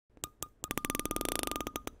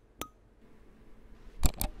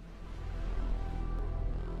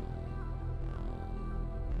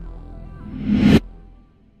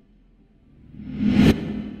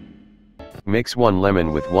Mix 1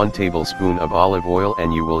 lemon with 1 tablespoon of olive oil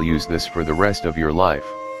and you will use this for the rest of your life.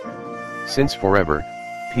 Since forever,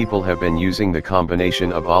 people have been using the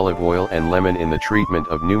combination of olive oil and lemon in the treatment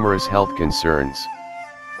of numerous health concerns.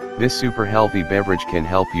 This super healthy beverage can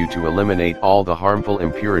help you to eliminate all the harmful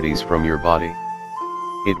impurities from your body.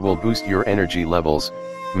 It will boost your energy levels,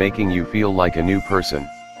 making you feel like a new person.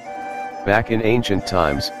 Back in ancient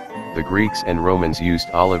times, the Greeks and Romans used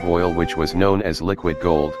olive oil, which was known as liquid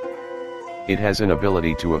gold. It has an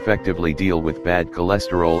ability to effectively deal with bad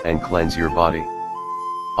cholesterol and cleanse your body.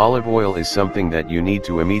 Olive oil is something that you need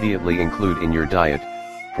to immediately include in your diet,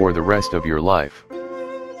 for the rest of your life.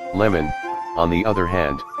 Lemon, on the other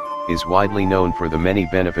hand, is widely known for the many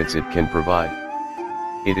benefits it can provide.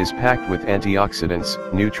 It is packed with antioxidants,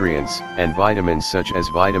 nutrients, and vitamins such as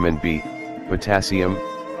vitamin B, potassium,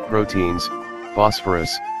 proteins,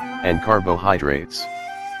 phosphorus, and carbohydrates.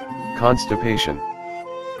 Constipation.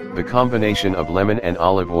 The combination of lemon and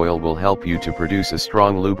olive oil will help you to produce a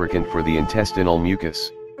strong lubricant for the intestinal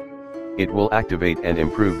mucus. It will activate and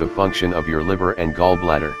improve the function of your liver and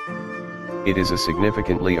gallbladder. It is a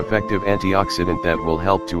significantly effective antioxidant that will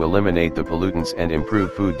help to eliminate the pollutants and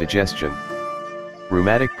improve food digestion.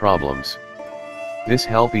 Rheumatic problems. This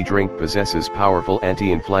healthy drink possesses powerful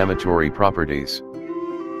anti-inflammatory properties.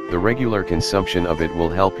 The regular consumption of it will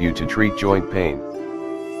help you to treat joint pain.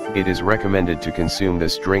 It is recommended to consume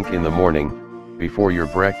this drink in the morning, before your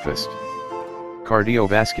breakfast.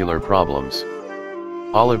 Cardiovascular problems.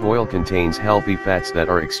 Olive oil contains healthy fats that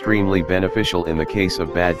are extremely beneficial in the case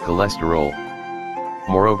of bad cholesterol.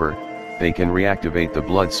 Moreover, they can reactivate the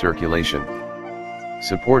blood circulation,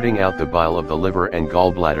 supporting out the bile of the liver and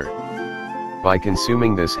gallbladder. By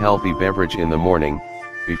consuming this healthy beverage in the morning,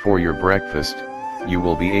 before your breakfast, you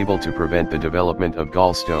will be able to prevent the development of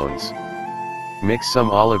gallstones. Mix some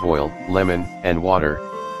olive oil, lemon, and water,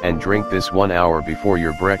 and drink this 1 hour before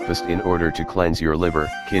your breakfast in order to cleanse your liver,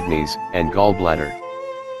 kidneys, and gallbladder.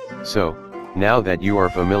 So, now that you are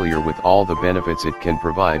familiar with all the benefits it can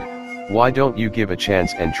provide, why don't you give a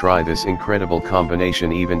chance and try this incredible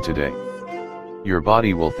combination even today? Your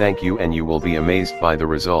body will thank you and you will be amazed by the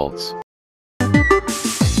results.